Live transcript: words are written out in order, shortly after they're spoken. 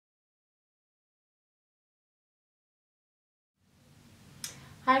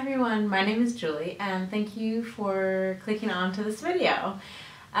Hi everyone, my name is Julie and thank you for clicking on to this video.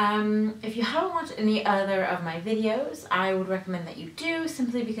 If you haven't watched any other of my videos, I would recommend that you do,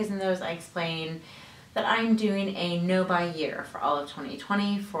 simply because in those I explain that I'm doing a no-buy year for all of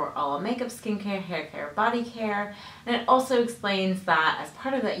 2020 for all makeup, skincare, hair care, body care, and it also explains that as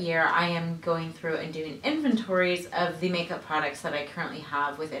part of that year I am going through and doing inventories of the makeup products that I currently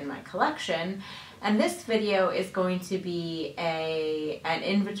have within my collection. And this video is going to be an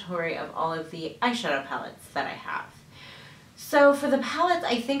inventory of all of the eyeshadow palettes that I have. So for the palettes,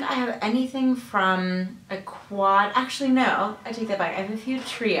 I think I have anything from a quad, actually no, I take that back, I have a few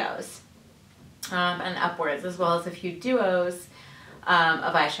trios and upwards, as well as a few duos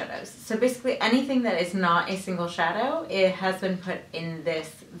of eyeshadows. So basically anything that is not a single shadow, it has been put in this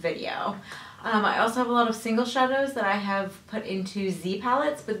video. I also have a lot of single shadows that I have put into Z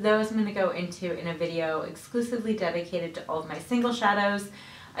palettes, but those I'm going to go into in a video exclusively dedicated to all of my single shadows.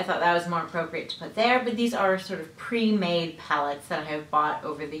 I thought that was more appropriate to put there, but these are sort of pre-made palettes that I have bought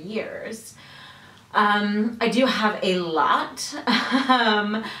over the years. I do have a lot.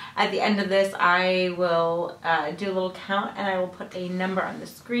 At the end of this, I will do a little count and I will put a number on the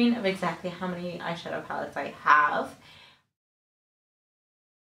screen of exactly how many eyeshadow palettes I have.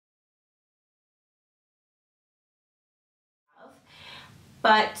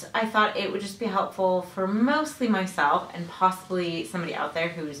 But I thought it would just be helpful for mostly myself and possibly somebody out there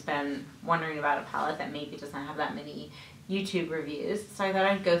who's been wondering about a palette that maybe doesn't have that many YouTube reviews. So I thought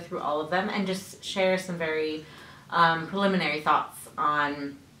I'd go through all of them and just share some very preliminary thoughts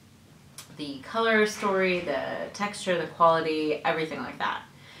on the color story, the texture, the quality, everything like that.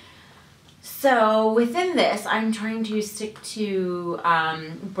 So within this, I'm trying to stick to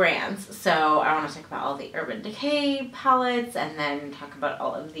brands. So I want to talk about all the Urban Decay palettes and then talk about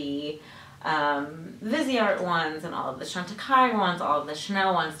all of the Viseart ones and all of the Chantecaille ones, all of the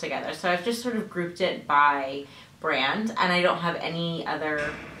Chanel ones together. So I've just sort of grouped it by brand, and I don't have any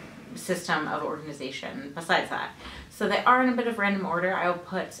other system of organization besides that. So they are in a bit of random order. I will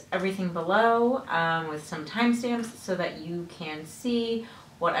put everything below with some timestamps so that you can see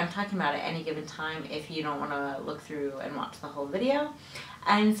what I'm talking about at any given time if you don't want to look through and watch the whole video.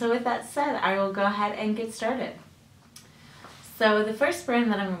 And so with that said, I will go ahead and get started. So the first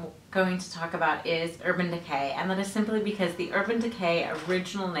brand that I'm going to talk about is Urban Decay, and that is simply because the Urban Decay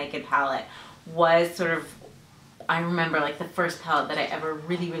original Naked palette was sort of, I remember like the first palette that I ever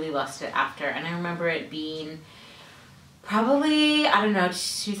really lusted after, and I remember it being probably, I don't know,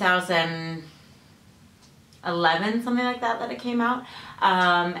 2011, something like that, that it came out.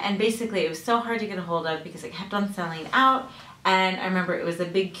 And basically it was so hard to get a hold of because it kept on selling out, and I remember it was a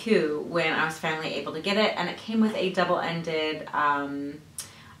big coup when I was finally able to get it, and it came with a double-ended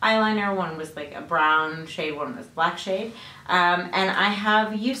eyeliner. One was like a brown shade, one was black shade, and I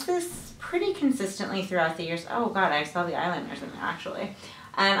have used this pretty consistently throughout the years. Oh god, I saw the eyeliners in there actually.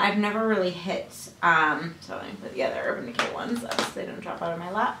 And I've never really hit, so let me put the other Urban Decay ones up so they don't drop out of my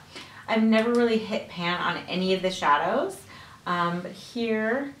lap. I've never really hit pan on any of the shadows, but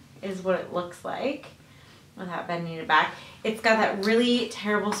here is what it looks like without bending it back. It's got that really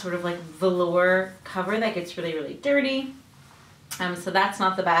terrible sort of like velour cover that gets really dirty, so that's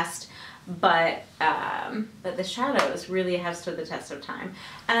not the best, but the shadows really have stood the test of time.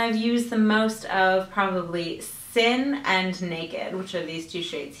 And I've used the most of probably Sin and Naked, which are these two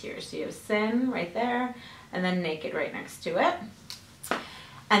shades here. So you have Sin right there, and then Naked right next to it.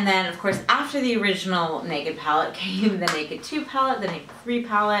 And then, of course, after the original Naked palette came the Naked 2 palette, the Naked 3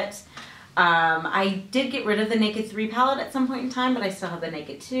 palette. I did get rid of the Naked 3 palette at some point in time, but I still have the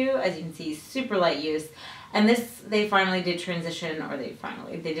Naked 2. As you can see, super light use. And this, they finally did transition, or they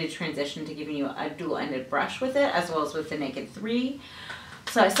did transition to giving you a dual-ended brush with it, as well as with the Naked 3.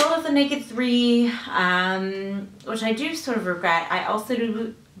 So I still have the Naked 3, which I do sort of regret. I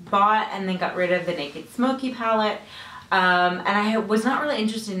also bought and then got rid of the Naked Smoky palette. And I was not really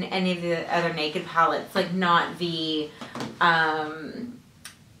interested in any of the other Naked palettes, like not the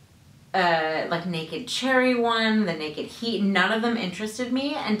like Naked Cherry one, the Naked Heat. None of them interested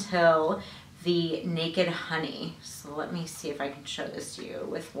me until the Naked Honey. So let me see if I can show this to you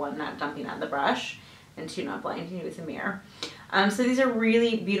with one not dumping on the brush and two not blinding you with a mirror. So these are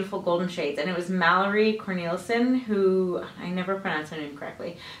really beautiful golden shades, and it was Mallory Cornelissen, who, I never pronounced her name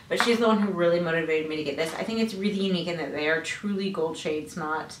correctly, but she's the one who really motivated me to get this. I think it's really unique in that they are truly gold shades,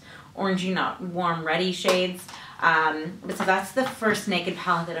 not orangey, not warm, reddy shades. But so that's the first Naked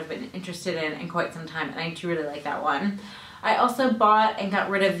palette that I've been interested in quite some time, and I do really like that one. I also bought and got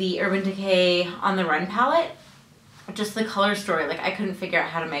rid of the Urban Decay On the Run palette, just the color story, like I couldn't figure out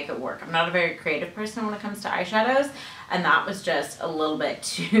how to make it work. I'm not a very creative person when it comes to eyeshadows, and that was just a little bit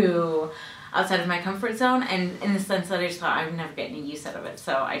too outside of my comfort zone, and in the sense that I just thought I would never get any use out of it,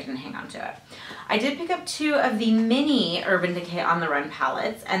 so I didn't hang on to it. I did pick up 2 of the mini Urban Decay On The Run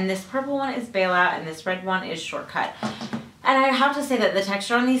palettes, and this purple one is Bailout and this red one is Shortcut. And I have to say that the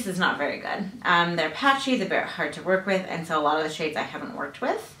texture on these is not very good. They're patchy, they're very hard to work with, and so a lot of the shades I haven't worked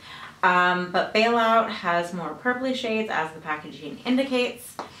with. But Bailout has more purpley shades, as the packaging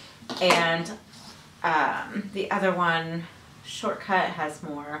indicates, and the other one, Shortcut, has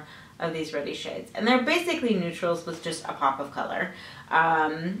more of these reddy shades. And they're basically neutrals with just a pop of color.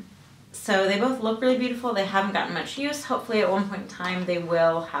 So they both look really beautiful. They haven't gotten much use. Hopefully at one point in time they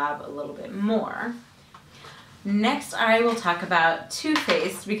will have a little bit more. Next I will talk about Too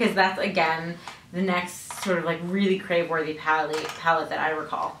Faced, because that's again the next sort of like really crave-worthy palette that I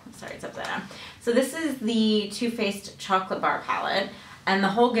recall. Sorry, it's upside down. So this is the Too Faced Chocolate Bar palette, and the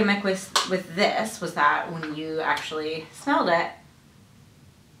whole gimmick with this was that when you actually smelled it,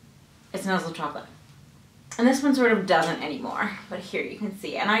 it smells of chocolate. And this one sort of doesn't anymore, but here you can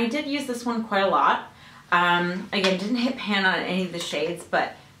see. And I did use this one quite a lot. Again, didn't hit pan on any of the shades,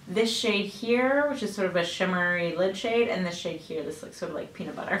 but this shade here, which is sort of a shimmery lid shade, and this shade here, this looks sort of like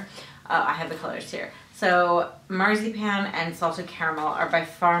peanut butter. I have the colors here. So Marzipan and Salted Caramel are by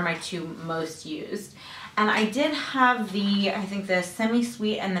far my 2 most used. And I did have I think the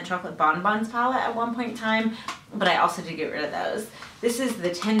Semi-Sweet and the Chocolate Bonbons palette at one point in time, but I also did get rid of those. This is the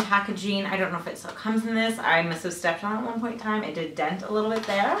tin packaging. I don't know if it still comes in this. I must have stepped on it at one point in time. It did dent a little bit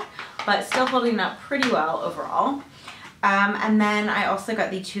there, but still holding up pretty well overall. And then I also got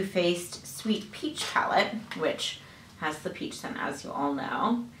the Too Faced Sweet Peach palette, which has the peach scent, as you all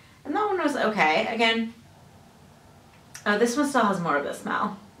know. And that one was okay. Again, this one still has more of the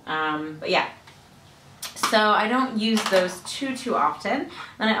smell. But yeah. So I don't use those too often.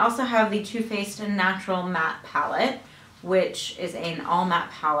 Then I also have the Too Faced Natural Matte palette, which is an all matte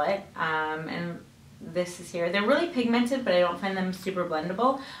palette. And this is here. They're really pigmented, but I don't find them super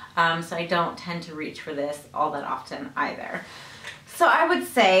blendable. So I don't tend to reach for this all that often either. So I would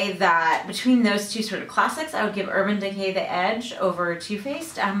say that between those 2 sort of classics, I would give Urban Decay the edge over Too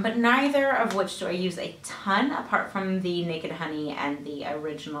Faced, but neither of which do I use a ton, apart from the Naked Honey and the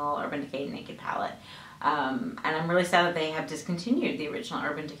original Urban Decay Naked palette. And I'm really sad that they have discontinued the original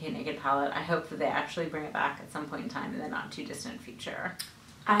Urban Decay Naked palette. I hope that they actually bring it back at some point in time in the not too distant future.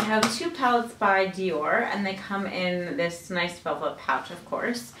 I have 2 palettes by Dior, and they come in this nice velvet pouch, of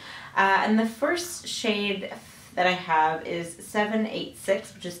course. And the first shade that I have is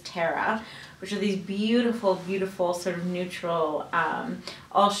 786, which is Terra, which are these beautiful, beautiful sort of neutral,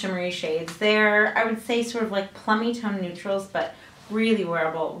 all shimmery shades. They're, I would say, sort of like plummy tone neutrals, but really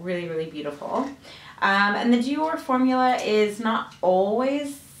wearable, really, really beautiful. And the Dior formula is not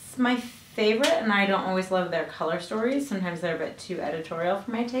always my favorite, and I don't always love their color stories. Sometimes they're a bit too editorial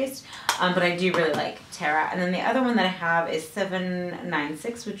for my taste, but I do really like Terra. And then the other one that I have is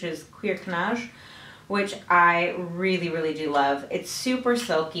 796, which is Cuir Cannage, which I really, really do love. It's super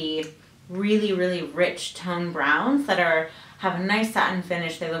silky, really, really rich tone browns that have a nice satin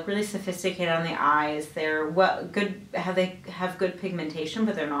finish. They look really sophisticated on the eyes. They're they have good pigmentation,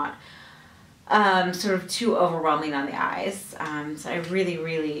 but they're not sort of too overwhelming on the eyes. So I really,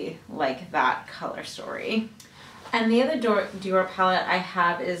 really like that color story. And the other Dior palette I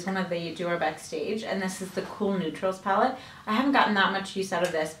have is one of the Dior Backstage, and this is the Cool Neutrals palette. I haven't gotten that much use out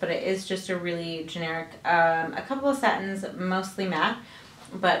of this, but it is just a really generic, a couple of satins, mostly matte,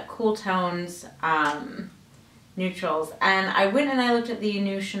 but cool tones, neutrals. And I went and I looked at the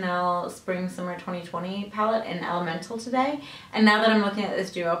new Chanel Spring Summer 2020 palette in Elemental today, and now that I'm looking at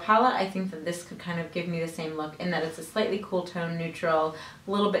this Duo palette, I think that this could kind of give me the same look in that it's a slightly cool tone neutral,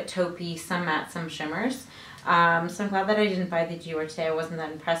 a little bit taupey, some matte, some shimmers. So I'm glad that I didn't buy the Dior Terra. I wasn't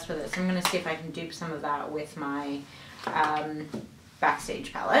that impressed with it, so I'm going to see if I can dupe some of that with my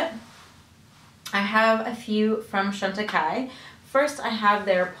Backstage palette. I have a few from Chantecaille. First, I have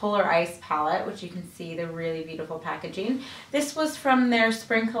their Polar Ice palette, which you can see the really beautiful packaging. This was from their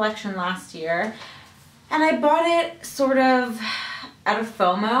spring collection last year, and I bought it sort of out of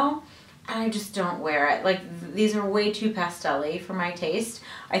FOMO, and I just don't wear it. Like, these are way too pastel-y for my taste.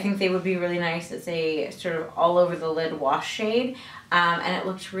 I think they would be really nice as a sort of all over the lid wash shade, and it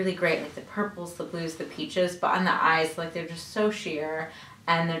looked really great, like the purples, the blues, the peaches, but on the eyes, like, they're just so sheer,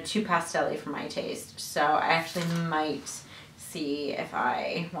 and they're too pastel-y for my taste. So I actually might see if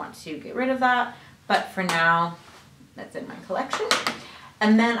I want to get rid of that, but for now, that's in my collection.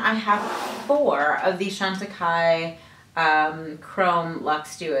 And then I have 4 of the Chantecaille Chrome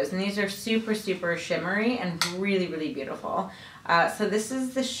Luxe Duos, and these are super, super shimmery and really, really beautiful. So this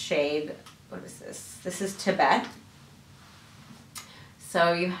is the shade, what is this? This is Tibet.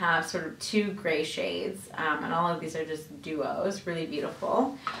 So you have sort of two gray shades, and all of these are just duos, really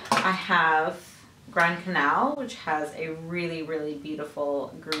beautiful. I have Grand Canal, which has a really, really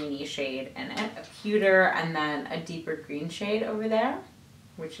beautiful greeny shade in it, a pewter and then a deeper green shade over there,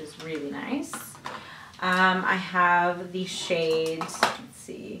 which is really nice. I have the shade, let's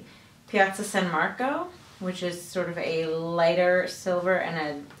see, Piazza San Marco, which is sort of a lighter silver and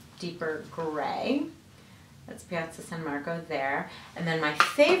a deeper gray. That's Piazza San Marco there. And then my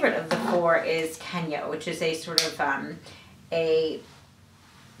favorite of the four is Kenya, which is a sort of a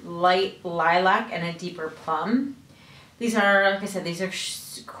light lilac and a deeper plum. These are, like I said, these are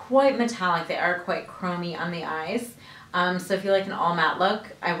quite metallic. They are quite chromy on the eyes. So if you like an all matte look,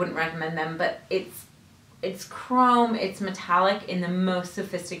 I wouldn't recommend them, but it's chrome, it's metallic in the most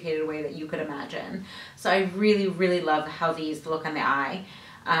sophisticated way that you could imagine. So I really, really love how these look on the eye.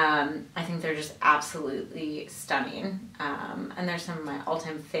 I think they're just absolutely stunning. And they're some of my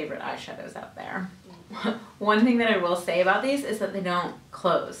all-time favorite eyeshadows out there. One thing that I will say about these is that they don't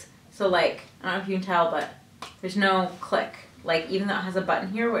close. So like, I don't know if you can tell, but there's no click. Like, even though it has a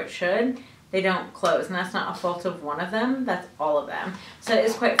button here where it should, they don't close, and that's not a fault of one of them, that's all of them. So it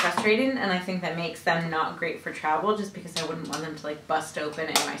is quite frustrating, and I think that makes them not great for travel, just because I wouldn't want them to like bust open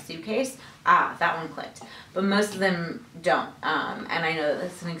in my suitcase. Ah, that one clicked. But most of them don't, and I know that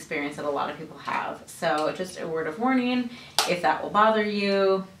that's an experience that a lot of people have. So just a word of warning, if that will bother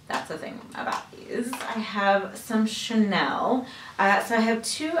you, that's the thing about these. I have some Chanel. So I have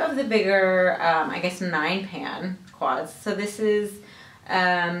two of the bigger, I guess 9-pan quads. So this is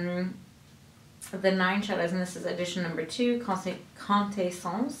the 9 shadows, and this is edition number 2,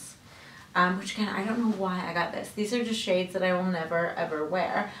 Quintessence, which again, I don't know why I got this. These are just shades that I will never ever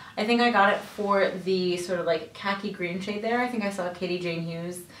wear. I think I got it for the sort of like khaki green shade there. I think I saw Katie Jane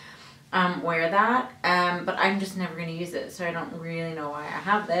Hughes wear that, but I'm just never going to use it, so I don't really know why I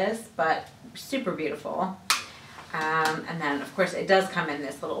have this, but super beautiful. And then of course it does come in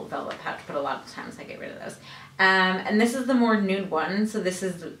this little velvet pouch, but a lot of times I get rid of those. And this is the more nude one, so this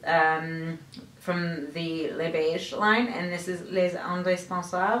is from the Les Beige line, and this is Les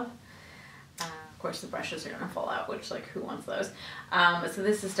Indispensables. Of course the brushes are going to fall out, which like who wants those? So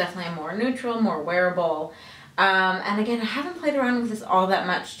this is definitely a more neutral, more wearable. And again, I haven't played around with this all that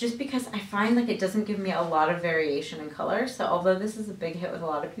much just because I find like it doesn't give me a lot of variation in color. So although this is a big hit with a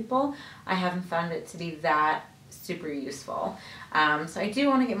lot of people, I haven't found it to be that super useful. So I do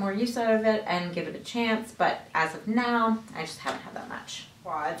want to get more use out of it and give it a chance, but as of now, I just haven't had that much.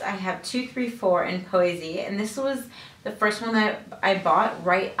 Quads. I have 2, 3, 4 in Poesie, and this was the first one that I bought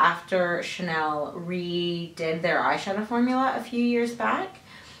right after Chanel redid their eyeshadow formula a few years back.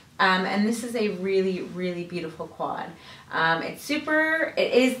 And this is a really, really beautiful quad.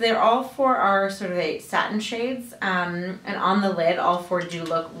 They're all 4 are sort of a satin shades, and on the lid, all 4 do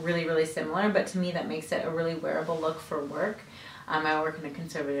look really, really similar, but to me that makes it a really wearable look for work. I work in a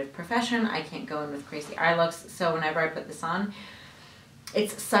conservative profession, I can't go in with crazy eye looks, so whenever I put this on,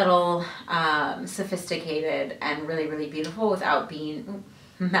 it's subtle, sophisticated, and really, really beautiful without being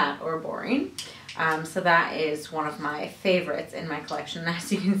matte or boring. So that is one of my favorites in my collection. As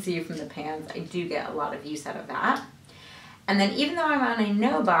you can see from the pans, I do get a lot of use out of that. And then even though I'm on a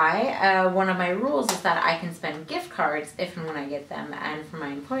no-buy, one of my rules is that I can spend gift cards if and when I get them. And for my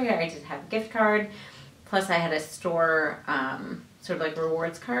employer, I did have a gift card. Plus I had a store, sort of like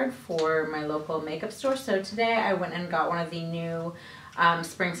rewards card for my local makeup store. So today I went and got one of the new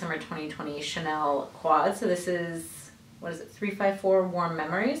Spring Summer 2020 Chanel quads. So this is, what is it, 354 Warm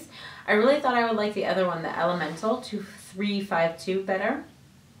Memories. I really thought I would like the other one, the Elemental 2352 better.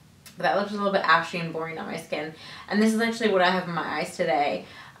 But that looks a little bit ashy and boring on my skin. And this is actually what I have in my eyes today.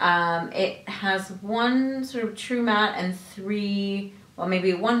 It has 1 sort of true matte and 3, well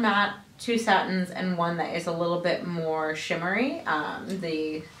maybe 1 matte, 2 satins, and 1 that is a little bit more shimmery.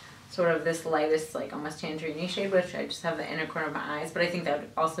 The sort of this lightest, like almost tangerine shade, which I just have the inner corner of my eyes, but I think that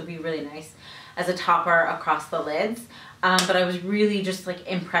would also be really nice as a topper across the lids. But I was really just like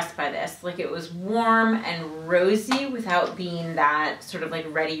impressed by this. Like it was warm and rosy without being that sort of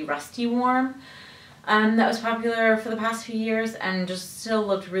like ready rusty warm that was popular for the past few years, and just still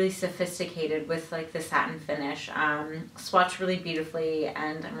looked really sophisticated with like the satin finish. Swatched really beautifully,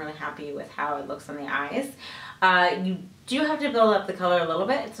 and I'm really happy with how it looks on the eyes. You do have to build up the color a little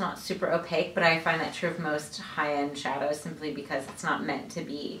bit. It's not super opaque, but I find that true of most high-end shadows simply because it's not meant to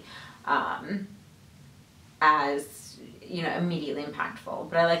be as, you know, immediately impactful.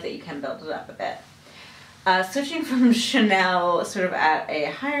 But I like that you can build it up a bit. Switching from Chanel sort of at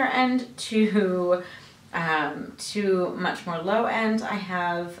a higher end to much more low end, I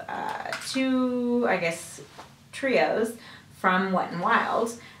have two, I guess, trios from Wet n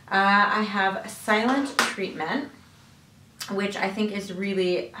Wild. I have Silent Treatment, which I think is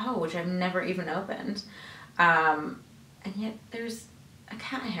really, which I've never even opened. And yet there's a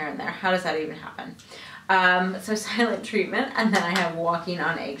cat hair in there. How does that even happen? So Silent Treatment, and then I have Walking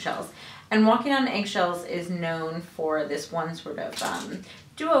on Eggshells. And Walking on Eggshells is known for this one sort of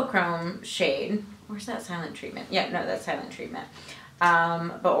duochrome shade. Where's that Silent Treatment? Yeah, no, that's Silent Treatment.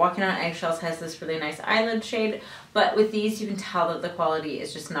 But Walking on Eggshells has this really nice eyelid shade, but with these you can tell that the quality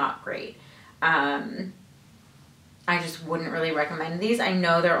is just not great. I just wouldn't really recommend these. I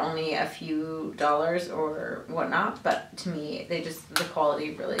know they're only a few dollars or whatnot, but to me, the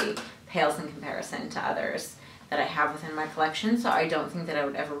quality really pales in comparison to others that I have within my collection, so I don't think that I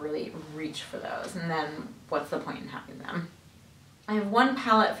would ever really reach for those, and then what's the point in having them? I have one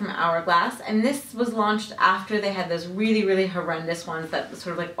palette from Hourglass, and this was launched after they had those really, really horrendous ones that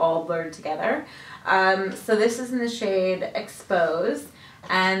sort of like all blurred together. So this is in the shade Expose,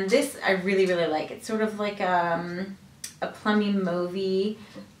 and this I really, really like. It's sort of like a plummy mauvey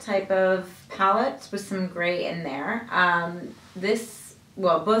type of palette with some gray in there.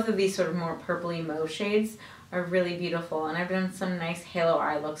 Both of these sort of more purpley mauve shades are really beautiful, and I've done some nice halo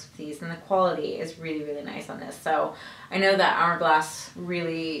eye looks with these, and the quality is really, really nice on this. So I know that Hourglass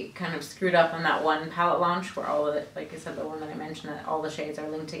really kind of screwed up on that one palette launch where all of it, like I said, the one that I mentioned, that all the shades are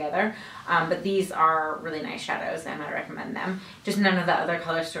linked together. But these are really nice shadows, and I recommend them. Just none of the other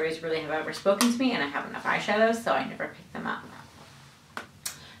color stories really have ever spoken to me, and I have enough eyeshadows, so I never picked them up.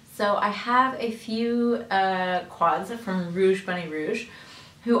 So I have a few quads from Rouge Bunny Rouge,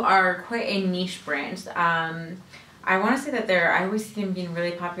 who are quite a niche brand. I want to say that I always see them being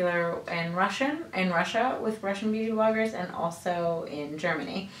really popular in Russia with Russian beauty bloggers, and also in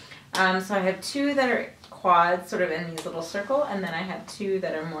Germany. So I have two that are quads, sort of in these little circle, and then I have two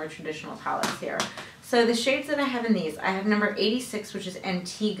that are more traditional palettes here. So the shades that I have in these, I have number 86, which is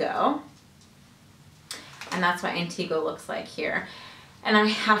Antigo, and that's what Antigo looks like here. And I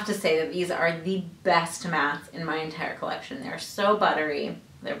have to say that these are the best mattes in my entire collection. They're so buttery.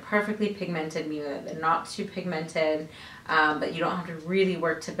 They're perfectly pigmented, meaning that they're not too pigmented, but you don't have to really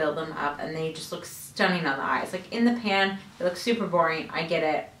work to build them up, and they just look stunning on the eyes. Like in the pan, they look super boring. I get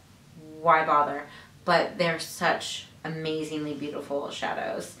it. Why bother? But they're such amazingly beautiful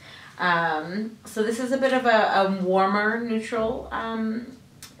shadows. So this is a bit of a warmer neutral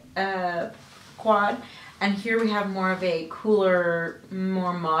quad. And here we have more of a cooler,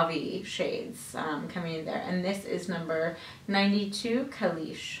 more mauve-y shades coming in there. And this is number 92,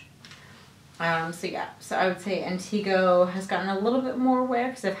 Kalish. So I would say Antigo has gotten a little bit more wear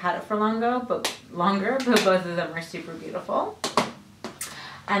because I've had it for longer, but both of them are super beautiful.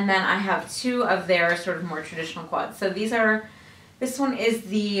 And then I have two of their sort of more traditional quads. So this one is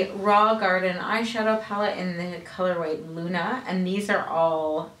the Raw Garden eyeshadow palette in the colorway Luna, and these are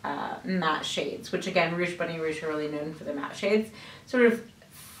all matte shades, which again, Rouge Bunny Rouge are really known for their matte shades. Sort of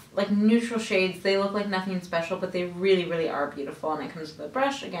like neutral shades. They look like nothing special, but they really, really are beautiful, and it comes with a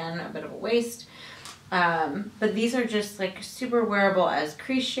brush, again, a bit of a waist. But these are just like super wearable as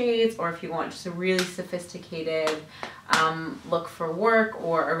crease shades, or if you want just a really sophisticated look for work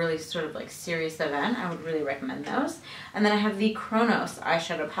or a really sort of like serious event, I would really recommend those. And then I have the Chronos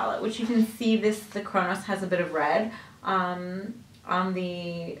eyeshadow palette, which you can see the Chronos has a bit of red on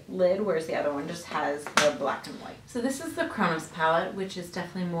the lid, whereas the other one just has the black and white. So this is the Chronos palette, which is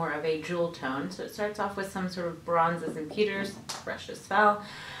definitely more of a jewel tone. So it starts off with some sort of bronzes and pewters, brush just fell,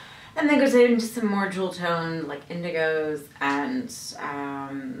 and then goes into some more jewel tone like indigos and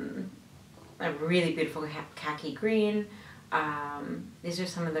a really beautiful khaki green. These are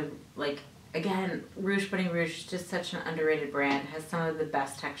some of the, like, again, Rouge Bunny Rouge is just such an underrated brand, has some of the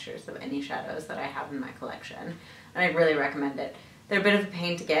best textures of any shadows that I have in my collection, and I really recommend it. They're a bit of a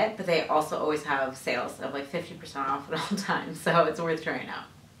pain to get, but they also always have sales of like 50% off at all times, so it's worth trying out.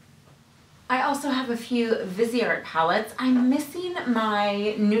 I also have a few Viseart palettes. I'm missing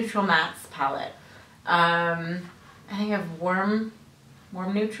my Neutral Mattes palette. I think I have warm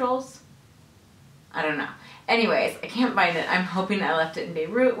neutrals. I don't know. Anyways, I can't find it. I'm hoping I left it in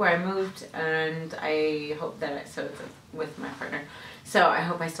Beirut where I moved, and I hope that it's with my partner. So I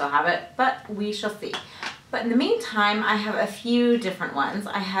hope I still have it, but we shall see. But in the meantime, I have a few different ones.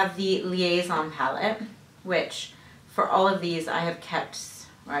 I have the Liaison palette, which for all of these I have kept,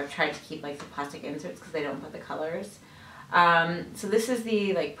 or I've tried to keep like the plastic inserts because they don't put the colors. So this is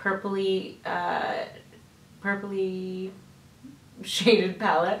the like purpley shaded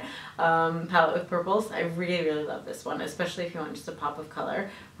palette with purples. I really, really love this one, especially if you want just a pop of color.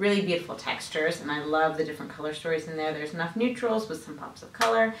 Really beautiful textures, and I love the different color stories in there. There's enough neutrals with some pops of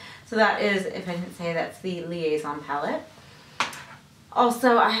color. So that is, if I didn't say, that's the Liaison palette.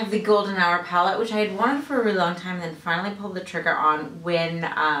 Also, I have the Golden Hour palette, which I had wanted for a really long time, and then finally pulled the trigger on when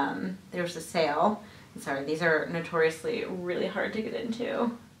there was a sale. I'm sorry, these are notoriously really hard to get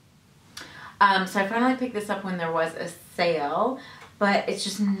into. So I finally picked this up when there was a sale, but it's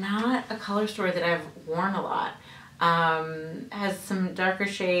just not a color story that I've worn a lot. It has some darker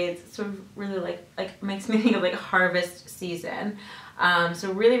shades, sort of really like makes me think of like harvest season.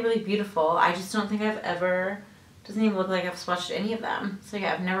 So really, really beautiful. I just don't think I've ever, doesn't even look like I've swatched any of them. So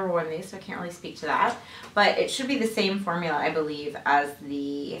yeah, I've never worn these, so I can't really speak to that. But it should be the same formula, I believe, as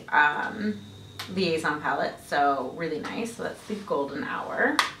the Liaison palette, so really nice. So that's the Golden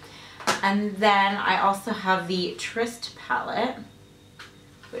Hour. And then I also have the Tryst palette,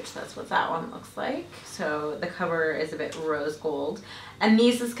 which that's what that one looks like. So the cover is a bit rose gold. And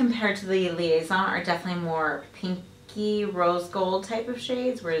these, as compared to the Liaison, are definitely more pinky rose gold type of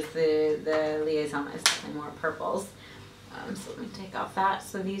shades, whereas the Liaison is definitely more purples. So let me take off that.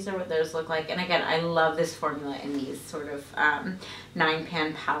 So these are what those look like. And again, I love this formula in these sort of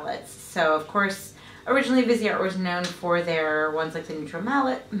 9-pan palettes. So of course, originally Viseart was known for their ones like the neutral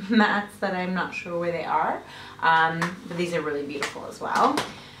mattes that I'm not sure where they are. But these are really beautiful as well.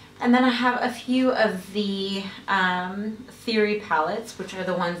 And then I have a few of the Theory palettes, which are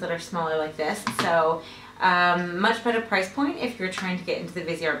the ones that are smaller like this. So much better price point if you're trying to get into the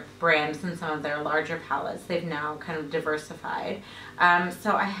Viseart brand than some of their larger palettes. They've now kind of diversified.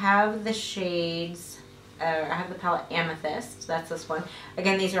 So I have the shades, I have the palette Amethyst, that's this one.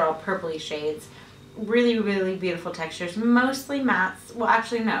 Again, these are all purpley shades. Really, really beautiful textures, mostly mattes. Well,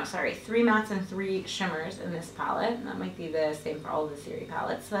 actually, no, sorry, 3 mattes and 3 shimmers in this palette. And that might be the same for all of the Theory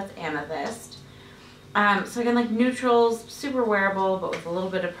palettes. So that's Amethyst. So again, like neutrals, super wearable, but with a little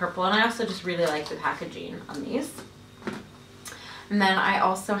bit of purple. And I also just really like the packaging on these. And then I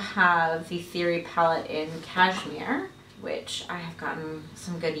also have the Theory palette in Cashmere, which I have gotten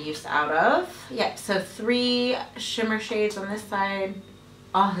some good use out of. Yep, so 3 shimmer shades on this side.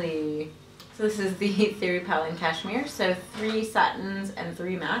 Ollie. So this is the Theory palette in Cashmere. So 3 satins and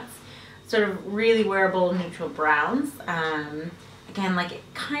 3 mattes. Sort of really wearable neutral browns. Again, like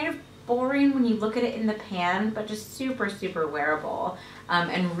kind of boring when you look at it in the pan, but just super, super wearable.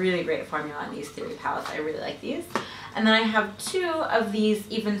 And really great formula on these Theory palettes. I really like these. And then I have 2 of these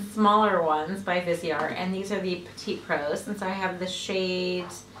even smaller ones by Viseart, and these are the Petite Pros. And so I have the shade,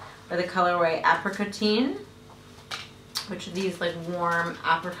 or the colorway Apricotine, which are these like warm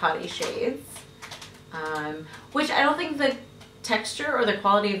apricot-y shades. Which I don't think the texture or the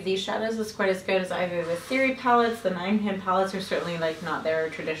quality of these shadows is quite as good as either the Theory palettes. The 9-pan palettes are certainly like not their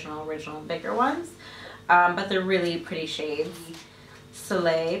traditional original bigger ones, but they're really pretty shades.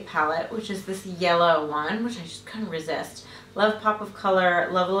 Soleil palette, which is this yellow one, which I just couldn't resist. Love pop of color,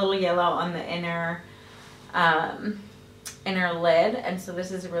 love a little yellow on the inner lid, and so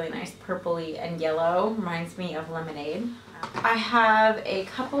this is a really nice purpley and yellow, reminds me of Lemonade. I have a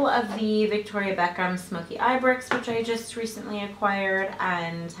couple of the Victoria Beckham Smoky Eye Bricks, which I just recently acquired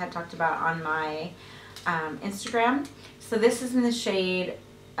and had talked about on my Instagram. So this is in the shade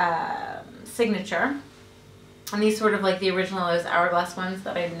Signature. And these sort of like the original, those hourglass ones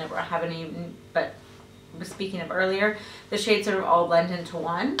that I never have any, but was speaking of earlier, the shades sort of all blend into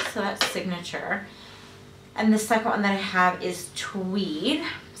one. So that's Signature. And the second one that I have is Tweed.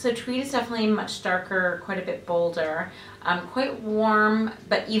 So Tweed is definitely much darker, quite a bit bolder, quite warm,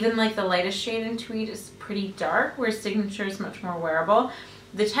 but even like the lightest shade in Tweed is pretty dark, whereas Signature is much more wearable.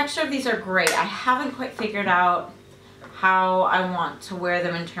 The texture of these are great. I haven't quite figured out how I want to wear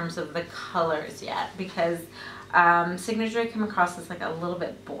them in terms of the colors yet, because Signature came across as like a little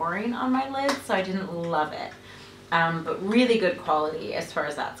bit boring on my lid, so I didn't love it. But really good quality as far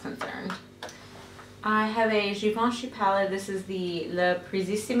as that's concerned. I have a Givenchy palette. This is the Le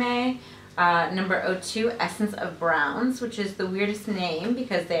Précisime number 02 Essence of Browns, which is the weirdest name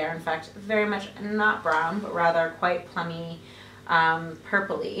because they are in fact very much not brown, but rather quite plummy,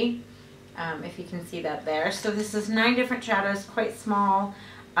 purpley, if you can see that there. So this is 9 different shadows, quite small,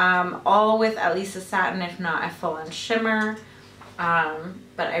 all with at least a satin, if not a full-on shimmer.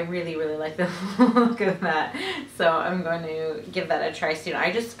 But I really, really like the look of that. So I'm going to give that a try soon.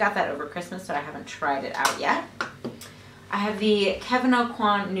 I just got that over Christmas, so I haven't tried it out yet. I have the Kevyn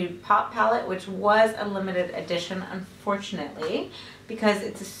Aucoin Nude Pop palette, which was a limited edition, unfortunately, because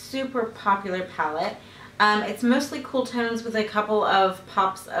it's a super popular palette. It's mostly cool tones with a couple of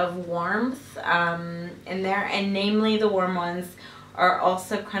pops of warmth in there, and namely the warm ones are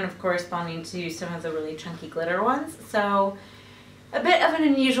also kind of corresponding to some of the really chunky glitter ones. So a bit of an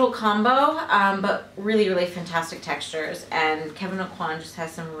unusual combo, but really, really fantastic textures. And Kevyn Aucoin just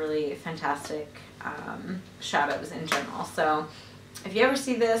has some really fantastic shadows in general. So if you ever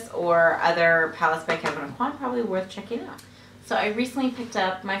see this or other palettes by Kevyn Aucoin, probably worth checking out. So I recently picked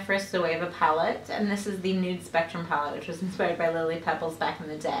up my first Zoeva palette, and this is the Nude Spectrum palette, which was inspired by Lily Pebbles back in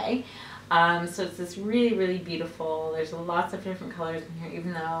the day. So it's this really, really beautiful, there's lots of different colors in here,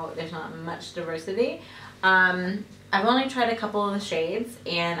 even though there's not much diversity. I've only tried a couple of the shades,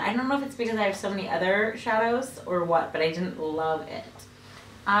 and I don't know if it's because I have so many other shadows or what, but I didn't love it.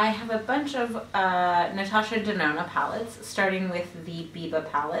 I have a bunch of Natasha Denona palettes, starting with the Biba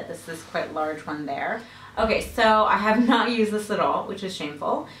palette. This is quite a large one there. Okay, so I have not used this at all, which is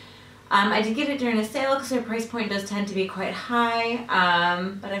shameful. I did get it during a sale because their price point does tend to be quite high,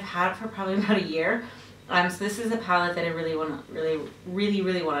 but I've had it for probably about a year. So this is a palette that I really want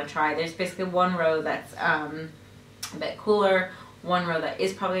to try. There's basically one row that's a bit cooler, one row that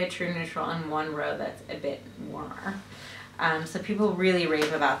is probably a true neutral, and one row that's a bit warmer. So people really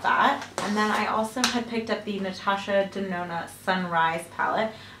rave about that. And then I also had picked up the Natasha Denona Sunrise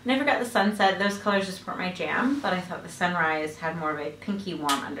palette. Never got the Sunset. Those colors just weren't my jam, but I thought the Sunrise had more of a pinky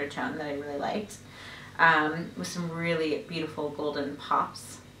warm undertone that I really liked, with some really beautiful golden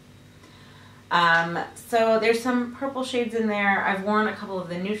pops. So there's some purple shades in there. I've worn a couple of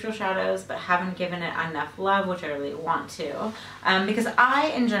the neutral shadows, but haven't given it enough love, which I really want to, because I,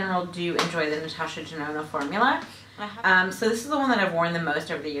 in general, do enjoy the Natasha Denona formula. So this is the one that I've worn the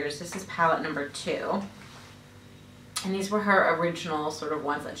most over the years. This is palette number 2. And these were her original sort of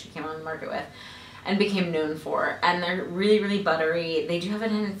ones that she came on the market with and became known for. And they're really, really buttery. They do have a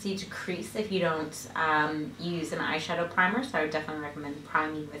tendency to crease if you don't use an eyeshadow primer, so I would definitely recommend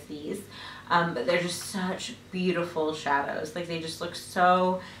priming with these. But they're just such beautiful shadows. Like, they just look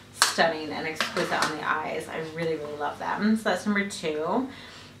so stunning and exquisite on the eyes. I really, really love them. So that's number 2.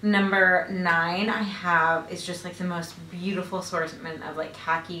 Number 9 I have is just like the most beautiful assortment of like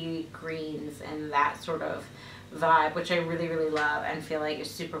khaki greens and that sort of vibe, which I really, really love and feel like is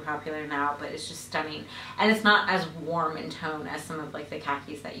super popular now, but it's just stunning. And it's not as warm in tone as some of like the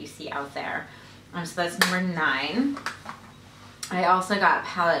khakis that you see out there. So that's number 9. I also got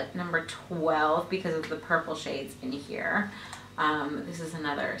palette number 12 because of the purple shades in here. This is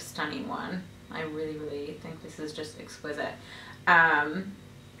another stunning one. I really, really think this is just exquisite.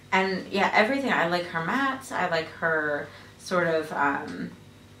 And yeah, everything. I like her mattes. I like her sort of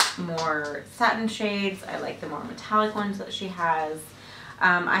more satin shades. I like the more metallic ones that she has.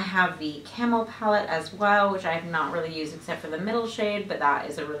 I have the Camel palette as well, which I have not really used except for the middle shade, but that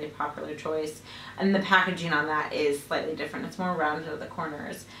is a really popular choice. And the packaging on that is slightly different. It's more rounded at the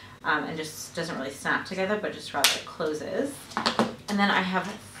corners and just doesn't really snap together, but just rather it closes. And then I have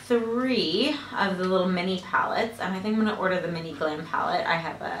 3 of the little mini palettes, and I think I'm going to order the mini glam palette. I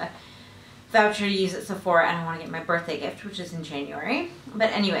have a voucher to use at Sephora, and I want to get my birthday gift, which is in January.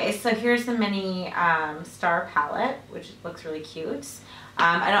 But anyway, so here's the mini star palette, which looks really cute.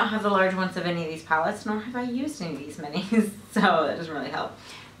 I don't have the large ones of any of these palettes, nor have I used any of these minis, so that doesn't really help.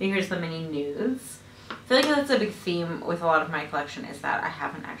 But here's the mini nudes. I feel like that's a big theme with a lot of my collection, is that I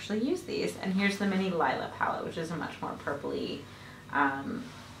haven't actually used these. And here's the mini Lila palette, which is a much more purpley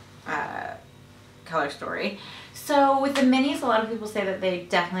color story. So with the minis, a lot of people say that they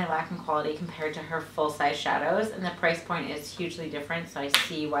definitely lack in quality compared to her full-size shadows, and the price point is hugely different, so I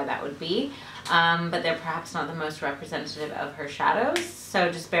see why that would be. But they're perhaps not the most representative of her shadows,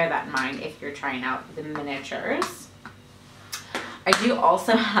 so just bear that in mind if you're trying out the miniatures. I do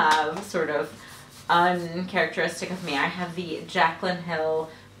also have, sort of uncharacteristic of me, I have the Jaclyn Hill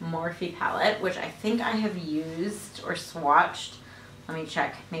Morphe palette, which I think I have used or swatched. Let me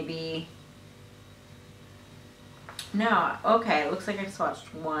check, maybe, no, okay, it looks like I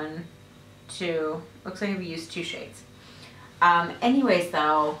swatched 1, 2, looks like I've used 2 shades. Anyways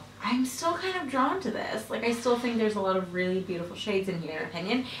though, I'm still kind of drawn to this. Like, I still think there's a lot of really beautiful shades in here, in my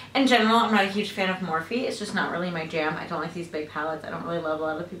opinion. In general, I'm not a huge fan of Morphe. It's just not really my jam. I don't like these big palettes. I don't really love a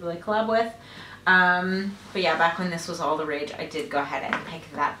lot of the people I collab with. But yeah, back when this was all the rage, I did go ahead and pick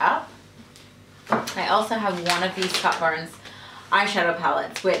that up. I also have one of these Scott Barnes eyeshadow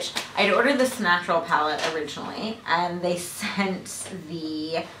palettes, which I'd ordered this natural palette originally, and they sent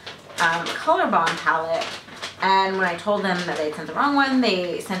the Color Bond palette, and when I told them that they'd sent the wrong one,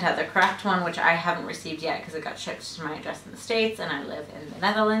 they sent out the correct one, which I haven't received yet because it got shipped to my address in the States, and I live in the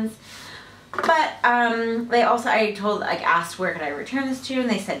Netherlands. But they also, asked where could I return this to, and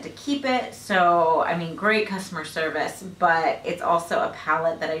they said to keep it. So, I mean, great customer service, but it's also a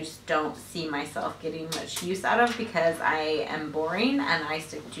palette that I just don't see myself getting much use out of because I am boring and I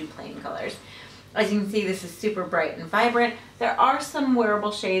stick to plain colors. As you can see, this is super bright and vibrant. There are some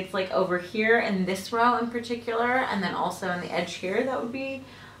wearable shades like over here in this row in particular, and then also on the edge here that would be,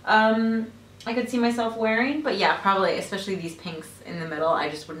 I could see myself wearing, but yeah, probably, especially these pinks in the middle, I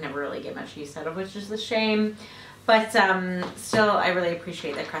just would never really get much use out of, which is a shame. But still, I really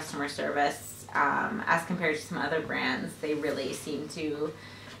appreciate the customer service. As compared to some other brands, they really seem to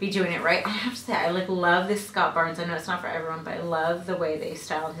be doing it right. I have to say, I love this Scott Barnes. I know it's not for everyone, but I love the way they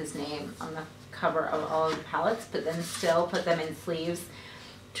styled his name on the cover of all of the palettes, but then still put them in sleeves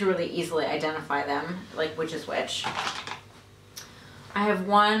to really easily identify them, like which is which. I have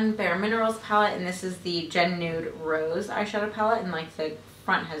one Bare Minerals palette, and this is the Gen Nude Rose eyeshadow palette, and like the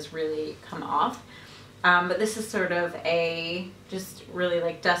front has really come off. But this is sort of a just really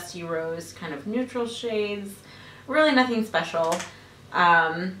like dusty rose kind of neutral shades. Really nothing special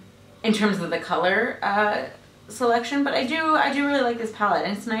in terms of the color selection, but I do really like this palette,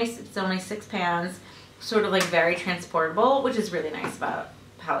 and it's nice. It's only 6 pans, sort of like very transportable, which is really nice about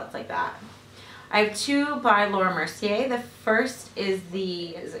palettes like that. I have 2 by Laura Mercier. The first is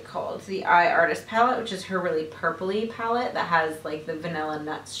the, what is it called? The Eye Artist palette, which is her really purpley palette that has like the vanilla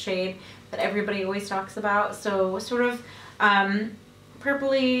nuts shade that everybody always talks about. So sort of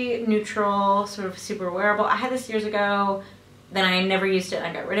purpley, neutral, sort of super wearable. I had this years ago, then I never used it and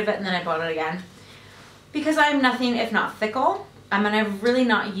I got rid of it, and then I bought it again. Because I'm nothing if not fickle. And I've really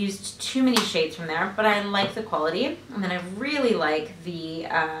not used too many shades from there, but I like the quality. And then I really like the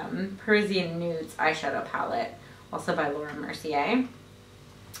Parisian Nudes eyeshadow palette, also by Laura Mercier.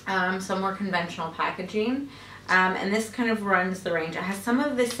 So more conventional packaging. And this kind of runs the range. It has some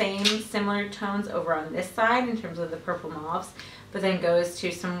of the same similar tones over on this side in terms of the purple mauves, but then goes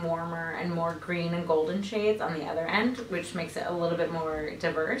to some warmer and more green and golden shades on the other end, which makes it a little bit more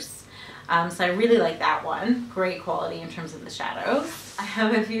diverse. So I really like that one. Great quality in terms of the shadows. I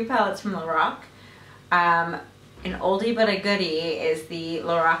have a few palettes from Lorac. An oldie but a goodie is the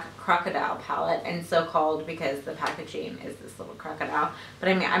Lorac Crocodile palette, and so called because the packaging is this little crocodile. But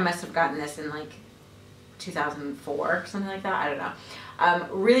I mean, I must have gotten this in like 2004, something like that. I don't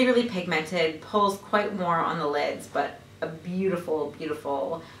know. Really, really pigmented, pulls quite warm on the lids, but a beautiful,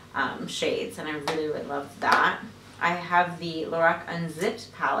 beautiful shades, and I really, really love that. I have the Lorac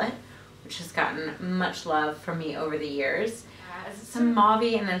Unzipped palette, which has gotten much love from me over the years. Some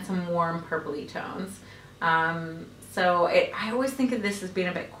mauve-y and then some warm purpley tones. So I always think of this as being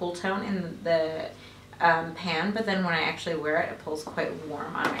a bit cool tone in the pan, but then when I actually wear it, it pulls quite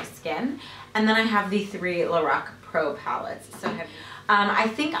warm on my skin. And then I have the 3 Lorac Pro palettes. So I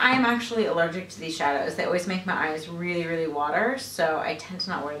think I am actually allergic to these shadows. They always make my eyes really, really water, so I tend to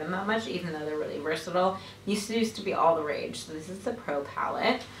not wear them that much, even though they're really versatile. These used to be all the rage. So this is the Pro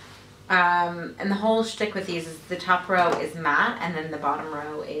palette. And the whole shtick with these is the top row is matte, and then the bottom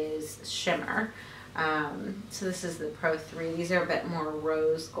row is shimmer. So this is the Pro 3. These are a bit more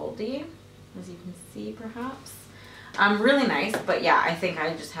rose goldy, as you can see perhaps. Really nice, but yeah, I think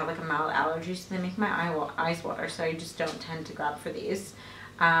I just have like a mild allergy, so they make my eyes water, so I just don't tend to grab for these.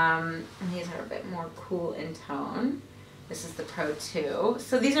 And these are a bit more cool in tone. This is the Pro 2.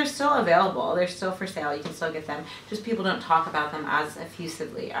 So these are still available. They're still for sale. You can still get them. Just people don't talk about them as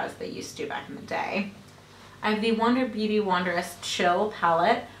effusively as they used to back in the day. I have the Wander Beauty Wanderess Chill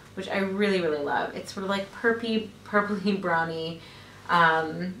palette, which I really, really love. It's sort of like purpley browny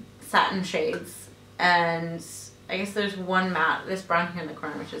satin shades. And I guess there's one matte, this brown here in the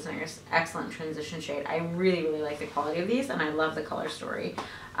corner, which is an excellent transition shade. I really, really like the quality of these, and I love the color story.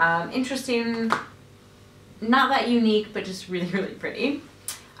 Interesting. Not that unique, but just really, really pretty.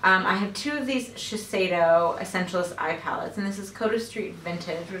 I have 2 of these Shiseido Essentialist eye palettes, and this is Coda Street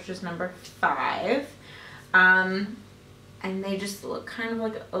Vintage, which is number 5. And they just look kind of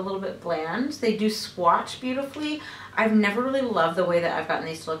like a little bit bland. They do swatch beautifully. I've never really loved the way that I've gotten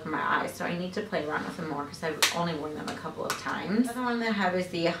these to look in my eyes, so I need to play around with them more because I've only worn them a couple of times. The other one that I have is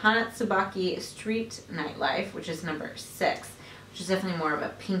the Hanatsubaki Street Nightlife, which is number 6, which is definitely more of a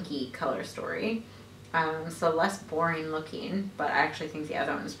pinky color story. So less boring looking, but I actually think the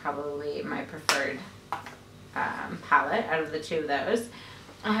other one is probably my preferred palette out of the 2 of those.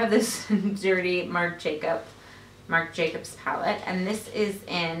 I have this dirty Marc Jacobs palette, and this is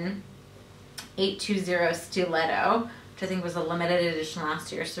in 820 Stiletto, which I think was a limited edition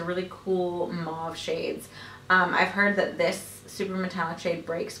last year, so really cool mauve shades. I've heard that this super metallic shade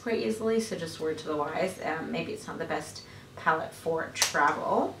breaks quite easily, so just word to the wise, maybe it's not the best palette for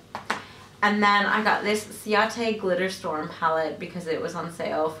travel. And then I got this Ciate Glitter Storm palette because it was on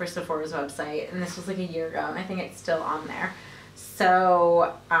sale for Sephora's website, and this was like a year ago, and I think it's still on there.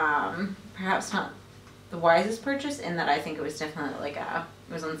 So perhaps not the wisest purchase in that I think it was definitely like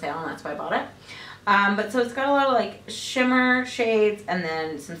it was on sale and that's why I bought it. But so it's got a lot of like shimmer shades and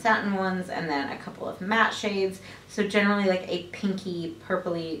then some satin ones and then a couple of matte shades. So generally like a pinky,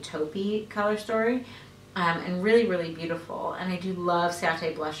 purpley, taupey color story. And really, really beautiful. And I do love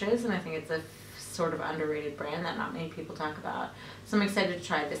Ciate blushes, and I think it's a sort of underrated brand that not many people talk about. So I'm excited to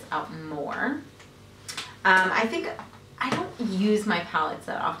try this out more. I think I don't use my palettes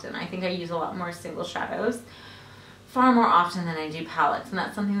that often. I think I use a lot more single shadows, far more often than I do palettes, and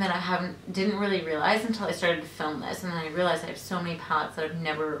that's something that I didn't really realize until I started to film this, and then I realized I have so many palettes that I've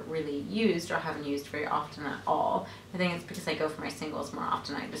never really used or haven't used very often at all. I think it's because I go for my singles more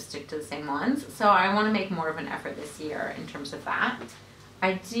often. I just stick to the same ones, so I want to make more of an effort this year in terms of that.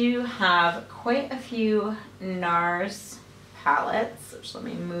 I do have quite a few NARS palettes, which let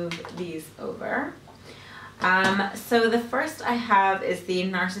me move these over. So the first I have is the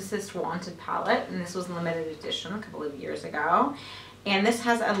Narcissist Wanted palette, and this was limited edition a couple of years ago. And this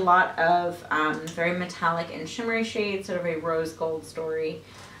has a lot of very metallic and shimmery shades, sort of a rose gold story.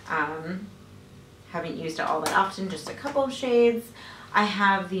 Haven't used it all that often, just a couple of shades. I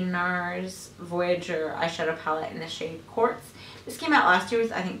have the NARS Voyager eyeshadow palette in the shade Quartz. This came out last year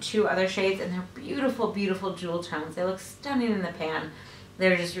with I think 2 other shades, and they're beautiful, beautiful jewel tones. They look stunning in the pan.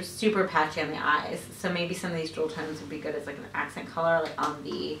 They're just super patchy on the eyes, so maybe some of these jewel tones would be good as like an accent color, like on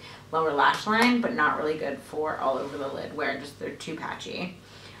the lower lash line, but not really good for all over the lid where just they're too patchy.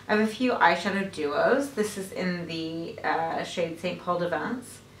 I have a few eyeshadow duos. This is in the shade St. Paul de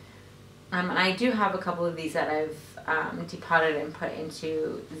Vence. And I do have a couple of these that I've depotted and put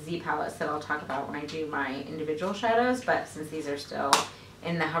into Z palettes that I'll talk about when I do my individual shadows, but since these are still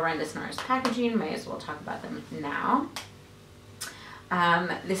in the horrendous NARS packaging, may as well talk about them now.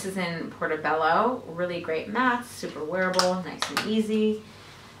 This is in Portobello, really great mattes, super wearable, nice and easy.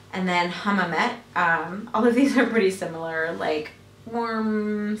 And then Hamamet, all of these are pretty similar, like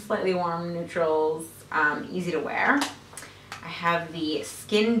warm, slightly warm neutrals, easy to wear. I have the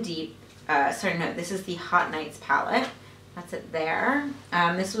Skin Deep, this is the Hot Nights palette. That's it there.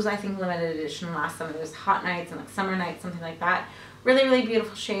 This was, I think, limited edition last summer. There was Hot Nights and like Summer Nights, something like that. Really, really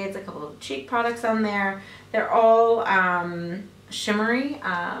beautiful shades, a couple of cheek products on there. They're all shimmery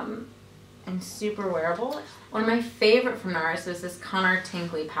and super wearable. One of my favorite from NARS is this Connor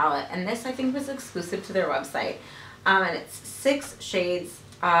Tinkley palette, and this I think was exclusive to their website. And it's 6 shades,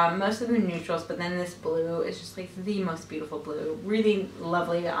 most of them neutrals, but then this blue is just like the most beautiful blue. Really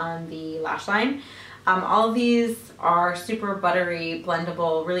lovely on the lash line. All of these are super buttery,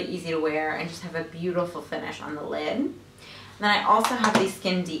 blendable, really easy to wear, and just have a beautiful finish on the lid. Then I also have the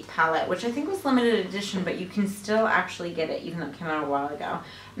Skin Deep palette, which I think was limited edition, but you can still actually get it even though it came out a while ago.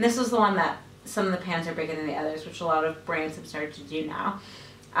 And this was the one that some of the pans are bigger than the others, which a lot of brands have started to do now.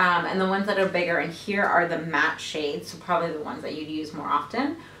 And the ones that are bigger, and here are the matte shades, so probably the ones that you'd use more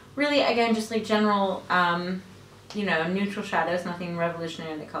often. Really, again, just like general, you know, neutral shadows, nothing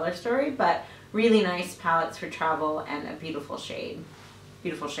revolutionary in the color story, but really nice palettes for travel and a beautiful shade.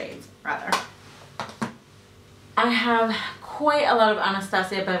 Beautiful shades, rather. I have quite a lot of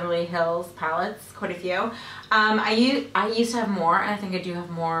Anastasia Beverly Hills palettes, quite a few. I used to have more, and I think I do have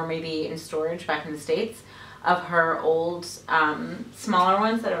more maybe in storage back in the States, of her old smaller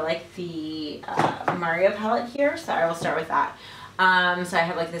ones that are like the Mario palette here, so I will start with that. So I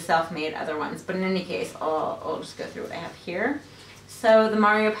have like the self-made other ones, but in any case, I'll just go through what I have here. So the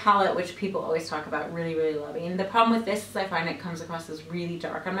Mario palette, which people always talk about really, really loving. The problem with this is I find it comes across as really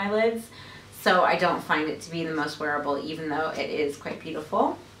dark on my lids, so I don't find it to be the most wearable, even though it is quite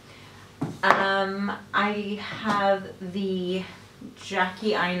beautiful. I have the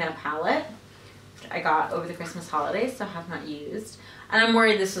Jackie Aina palette, which I got over the Christmas holidays, so have not used. And I'm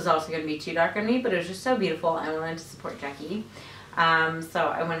worried this was also going to be too dark on me, but it was just so beautiful, and I wanted to support Jackie.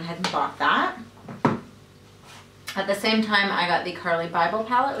 So I went ahead and bought that. At the same time, I got the Carly Bible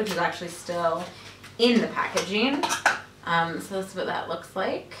palette, which is actually still in the packaging. So that's what that looks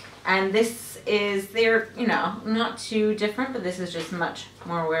like. And this is, they're, you know, not too different, but this is just much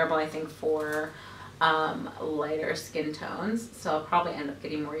more wearable, I think, for lighter skin tones. So I'll probably end up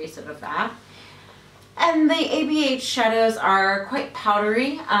getting more use out of that. And the ABH shadows are quite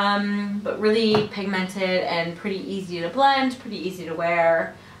powdery, but really pigmented and pretty easy to blend, pretty easy to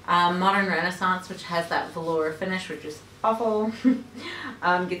wear. Modern Renaissance, which has that velour finish, which is awful,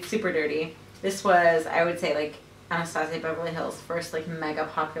 gets super dirty. This was, I would say, like Anastasia Beverly Hills' first like mega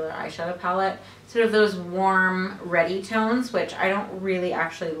popular eyeshadow palette. Sort of those warm, reddy tones, which I don't really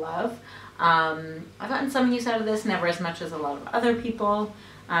actually love. I've gotten some use out of this, never as much as a lot of other people,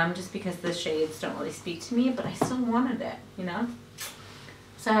 just because the shades don't really speak to me, but I still wanted it, you know?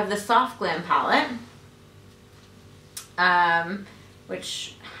 So I have the Soft Glam palette,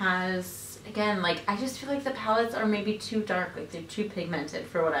 which has, again, like, I just feel like the palettes are maybe too dark, like they're too pigmented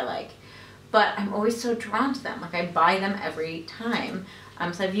for what I like. But I'm always so drawn to them, like I buy them every time.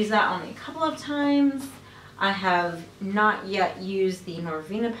 So I've used that only a couple of times. I have not yet used the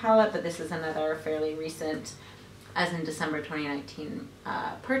Norvina palette, but this is another fairly recent, as in December 2019,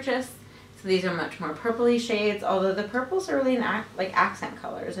 purchase. So these are much more purpley shades, although the purples are really like accent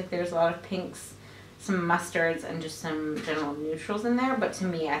colors. Like there's a lot of pinks, some mustards, and just some general neutrals in there. But to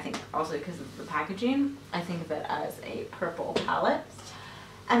me, I think also because of the packaging, I think of it as a purple palette.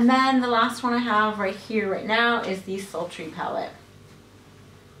 And then the last one I have right here right now is the Sultry palette.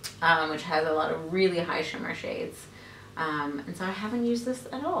 Which has a lot of really high shimmer shades. And so I haven't used this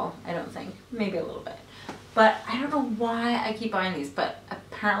at all, I don't think. Maybe a little bit. But I don't know why I keep buying these, but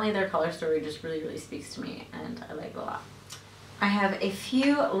apparently their color story just really, really speaks to me, and I like it a lot. I have a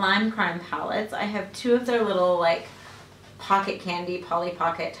few Lime Crime palettes. I have two of their little, like, pocket candy, Polly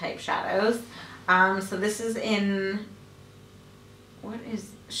Pocket type shadows. So this is in, what is,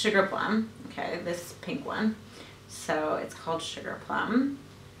 Sugar Plum. Okay, this pink one. So it's called Sugar Plum.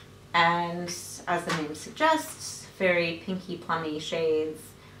 And as the name suggests, very pinky plummy shades,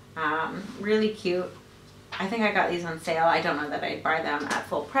 really cute. I think I got these on sale. I don't know that I'd buy them at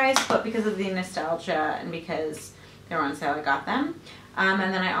full price, but because of the nostalgia and because they were on sale, I got them.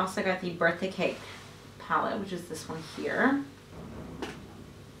 And then I also got the Birthday Cake palette, which is this one here.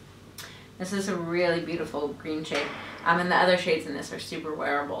 This is a really beautiful green shade. And the other shades in this are super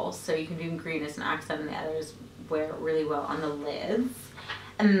wearable, so you can do green as an accent, and the others wear really well on the lids.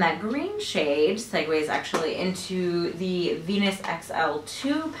 And that green shade segues actually into the Venus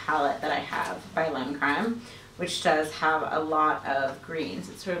XL2 palette that I have by Lime Crime, which does have a lot of greens.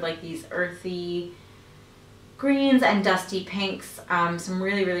 It's sort of like these earthy greens and dusty pinks, some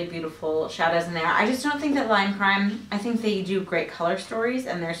really, really beautiful shadows in there. I just don't think that Lime Crime, I think they do great color stories,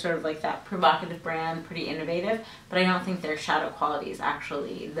 and they're sort of like that provocative brand, pretty innovative, but I don't think their shadow quality is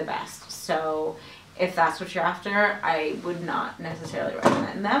actually the best. So if that's what you're after, I would not necessarily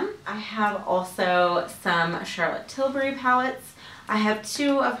recommend them. I have also some Charlotte Tilbury palettes. I have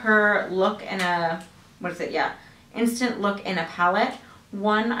two of her look in a, what is it? Yeah, instant look in a palette.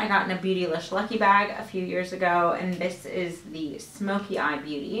 One I got in a Beautylish Lucky Bag a few years ago, and this is the Smoky Eye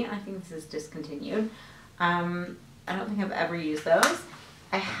Beauty. I think this is discontinued. I don't think I've ever used those.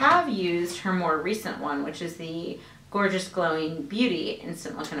 I have used her more recent one, which is the Gorgeous Glowing Beauty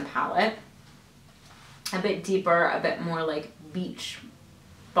Instant Look in a Palette. A bit deeper, a bit more like beach,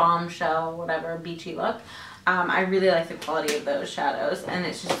 bombshell, whatever, beachy look. I really like the quality of those shadows, and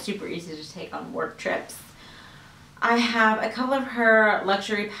it's just super easy to take on work trips. I have a couple of her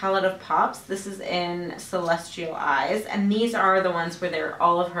luxury palette of pops. This is in Celestial Eyes, and these are the ones where they're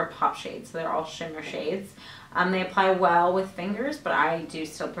all of her pop shades, so they're all shimmer shades. They apply well with fingers, but I do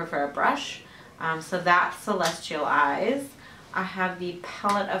still prefer a brush. So that's Celestial Eyes. I have the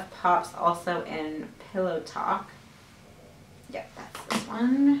palette of pops also in Pillow Talk. Yep, that's this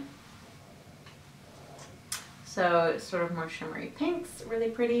one. So it's sort of more shimmery pinks, really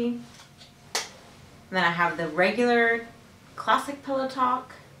pretty. And then I have the regular classic Pillow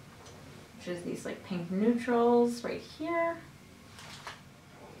Talk, which is these like pink neutrals right here.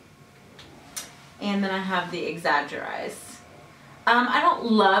 And then I have the Exaggerize. I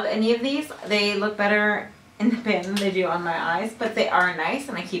don't love any of these. They look better in the bin than they do on my eyes, but they are nice,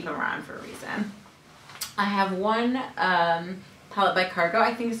 and I keep them around for a reason. I have one palette by Cargo.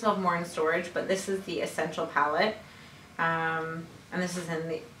 I think I still have more in storage, but this is the Essential palette, and this is in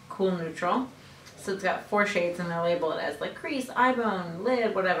the Cool Neutral. So it's got 4 shades, and they're labeled as like crease, eye bone,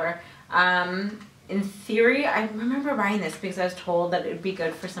 lid, whatever. In theory, I remember buying this because I was told that it would be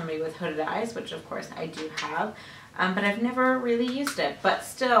good for somebody with hooded eyes, which of course I do have, but I've never really used it. But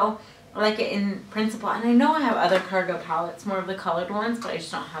still, I like it in principle, and I know I have other Cargo palettes, more of the colored ones, but I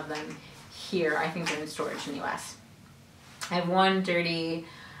just don't have them here. I think they're in storage in the US. I have one dirty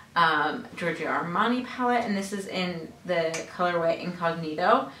Giorgio Armani palette, and this is in the colorway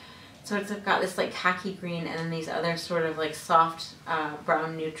Incognito. So it's got this like khaki green and then these other sort of like soft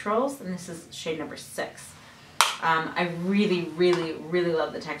brown neutrals, and this is shade number 6. I really, really, really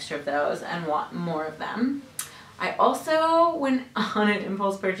love the texture of those and want more of them. I also went on an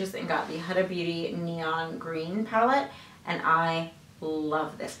impulse purchase and got the Huda Beauty Neon Green palette, and I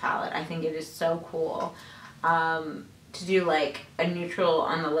love this palette. I think it is so cool. to do like a neutral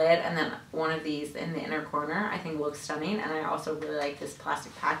on the lid and then one of these in the inner corner. I think looks stunning, and I also really like this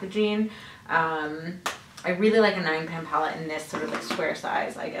plastic packaging. I really like a 9-pan palette in this sort of like square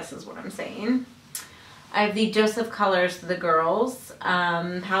size, I guess is what I'm saying. I have the Joseph Colors The Girls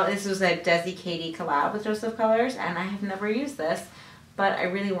palette. This was a Desi Katie collab with Joseph Colors, and I have never used this, but I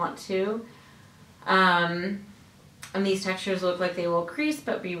really want to. And these textures look like they will crease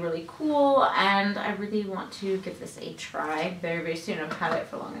but be really cool, and I really want to give this a try very, very soon. I've had it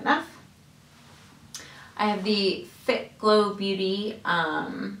for long enough. I have the Fit Glow Beauty,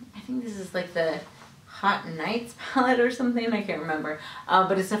 I think this is like the Hot Nights palette or something, I can't remember,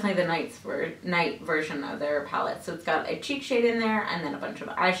 but it's definitely the night version of their palette. So it's got a cheek shade in there and then a bunch of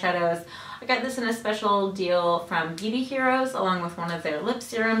eyeshadows. I got this in a special deal from Beauty Heroes along with one of their lip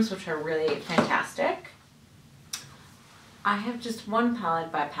serums, which are really fantastic. I have just one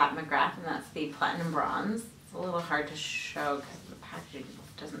palette by Pat McGrath, and that's the Platinum Bronze. It's a little hard to show because the packaging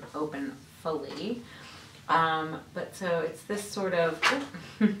doesn't open fully. But so it's this sort of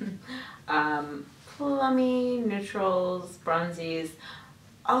plummy, neutrals, bronzies.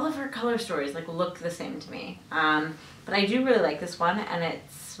 All of her color stories like look the same to me. But I do really like this one, and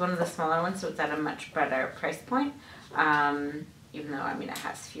it's one of the smaller ones, so it's at a much better price point. Even though, I mean, it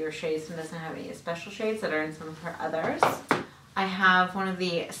has fewer shades and doesn't have any special shades that are in some of her others. I have one of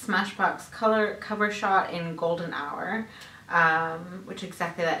the Smashbox color cover shot in Golden Hour, which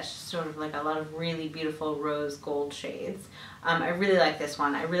exactly that, it's just sort of like a lot of really beautiful rose gold shades. I really like this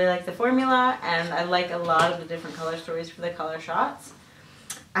one. I really like the formula, and I like a lot of the different color stories for the color shots.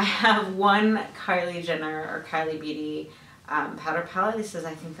 I have one Kylie Jenner or Kylie Beauty powder palette. This is,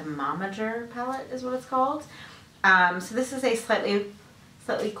 I think, the Momager palette is what it's called. So this is a slightly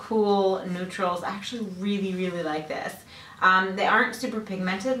cool neutrals. I actually really, really like this. They aren't super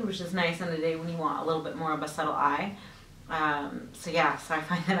pigmented, which is nice on a day when you want a little bit more of a subtle eye. So yeah, so I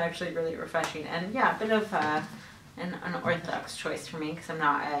find that actually really refreshing, and yeah, a bit of an unorthodox choice for me because I'm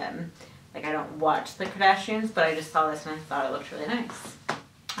not, like, I don't watch the Kardashians, but I just saw this and I thought it looked really nice.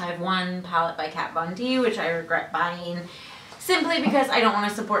 I have one palette by Kat Von D, which I regret buying simply because I don't want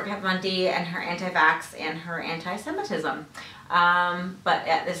to support Kat Von D and her anti-vax and her anti-Semitism. But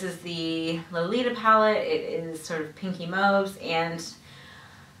yeah, this is the Lolita palette. It is sort of pinky mauves, and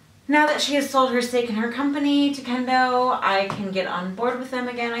now that she has sold her stake in her company to Kendo, I can get on board with them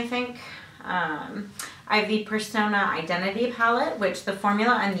again, I think. I have the Persona Identity palette, which the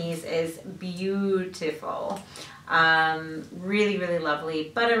formula on these is beautiful. Really, really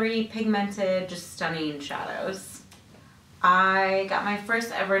lovely, buttery, pigmented, just stunning shadows. I got my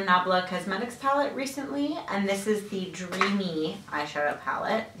first ever Nabla Cosmetics palette recently, and this is the Dreamy eyeshadow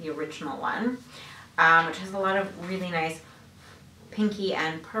palette, the original one, which has a lot of really nice pinky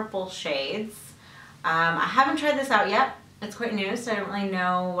and purple shades. I haven't tried this out yet. It's quite new, so I don't really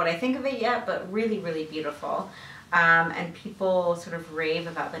know what I think of it yet, but really, really beautiful. And people sort of rave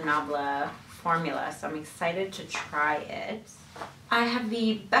about the Nabla formula, so I'm excited to try it. I have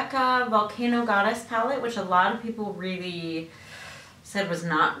the Becca Volcano Goddess palette, which a lot of people really said was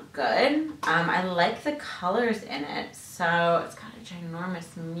not good. I like the colors in it, so it's got a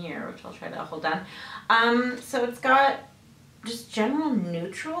ginormous mirror, which I'll try to hold down. So it's got just general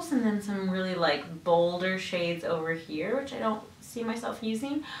neutrals and then some really like bolder shades over here, which I don't see myself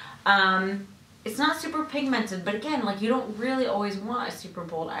using. It's not super pigmented, but again, like, you don't really always want a super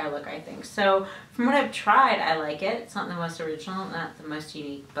bold eye look, I think. So from what I've tried, I like it. It's not the most original, not the most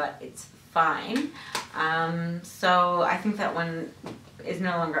unique, but it's fine. So I think that one is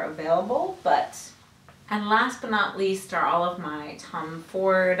no longer available, but... And last but not least are all of my Tom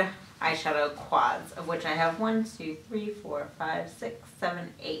Ford eyeshadow quads, of which I have 1, 2, 3, 4, 5, 6,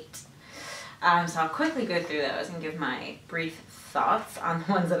 7, 8. So I'll quickly go through those and give my brief thoughts on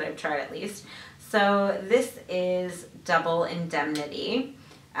the ones that I've tried at least. So this is Double Indemnity,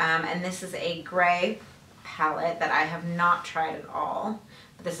 and this is a gray palette that I have not tried at all.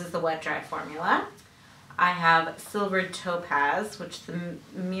 But this is the wet dry formula. I have Silvered Topaz, which the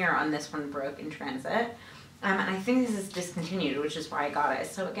mirror on this one broke in transit. And I think this is discontinued, which is why I got it.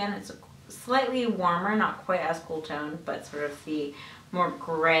 So again, it's a slightly warmer, not quite as cool tone, but sort of the more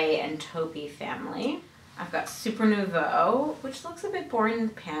gray and taupey family. I've got Super Nouveau, which looks a bit boring in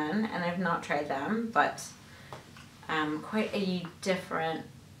the pan, and I've not tried them, but quite a different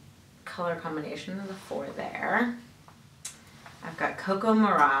color combination than the 4 there. I've got Coco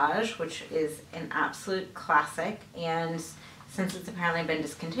Mirage, which is an absolute classic, and since it's apparently been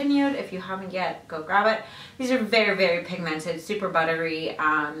discontinued, if you haven't yet, go grab it. These are very, very pigmented, super buttery.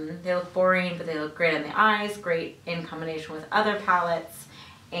 They look boring, but they look great on the eyes, great in combination with other palettes,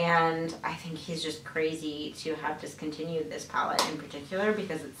 And I think he's just crazy to have discontinued this palette in particular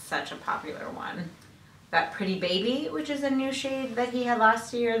because it's such a popular one. Got Pretty Baby, which is a new shade that he had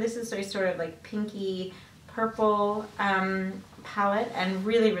last year. This is a sort of like pinky purple palette, and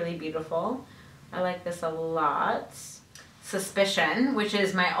really, really beautiful. I like this a lot. Suspicion, which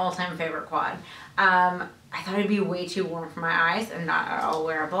is my all-time favorite quad. I thought it'd be way too warm for my eyes and not at all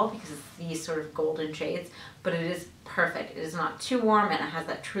wearable because it's these sort of golden shades, but it is perfect. It is not too warm and it has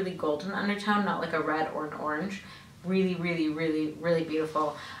that truly golden undertone, not like a red or an orange. Really, really, really, really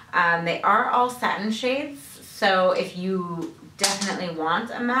beautiful. They are all satin shades, so if you definitely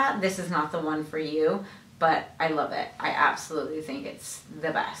want a matte, this is not the one for you, but I love it. I absolutely think it's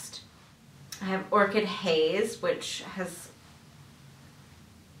the best. I have Orchid Haze, which has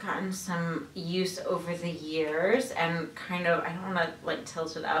gotten some use over the years, and kind of, I don't want to like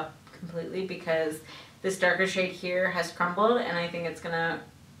tilt it up completely because this darker shade here has crumbled and I think it's gonna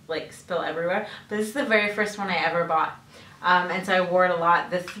like spill everywhere, but this is the very first one I ever bought, and so I wore it a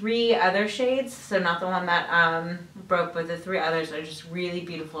lot. The 3 other shades, so not the one that broke, but the 3 others are just really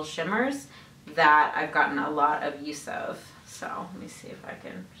beautiful shimmers that I've gotten a lot of use of. So let me see if I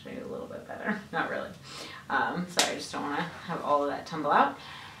can show you a little bit better. Not really. Sorry, I just don't want to have all of that tumble out.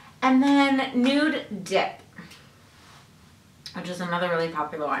 And then Nude Dip, which is another really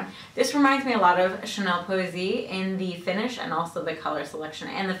popular one. This reminds me a lot of Chanel Poesie in the finish and also the color selection,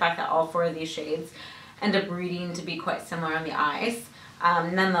 and the fact that all 4 of these shades end up reading to be quite similar on the eyes.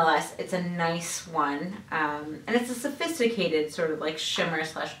 Nonetheless, it's a nice one, and it's a sophisticated sort of like shimmer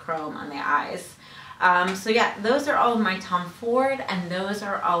slash chrome on the eyes. So yeah, those are all of my Tom Ford, and those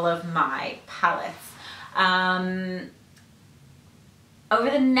are all of my palettes. Over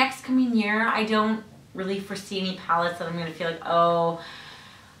the next coming year, I don't really foresee any palettes that I'm going to feel like, oh,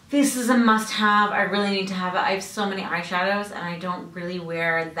 this is a must-have, I really need to have it. I have so many eyeshadows, and I don't really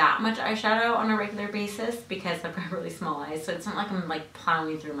wear that much eyeshadow on a regular basis because I've got really small eyes, so it's not like I'm like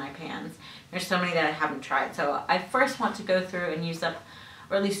plowing through my pans. There's so many that I haven't tried, so I first want to go through and use up,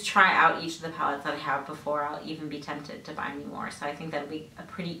 or at least try out each of the palettes that I have before I'll even be tempted to buy me more. So I think that'll be a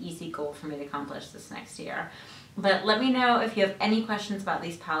pretty easy goal for me to accomplish this next year. But let me know if you have any questions about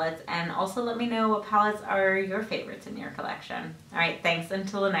these palettes, and also let me know what palettes are your favorites in your collection. All right, thanks.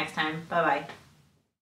 Until the next time. Bye-bye.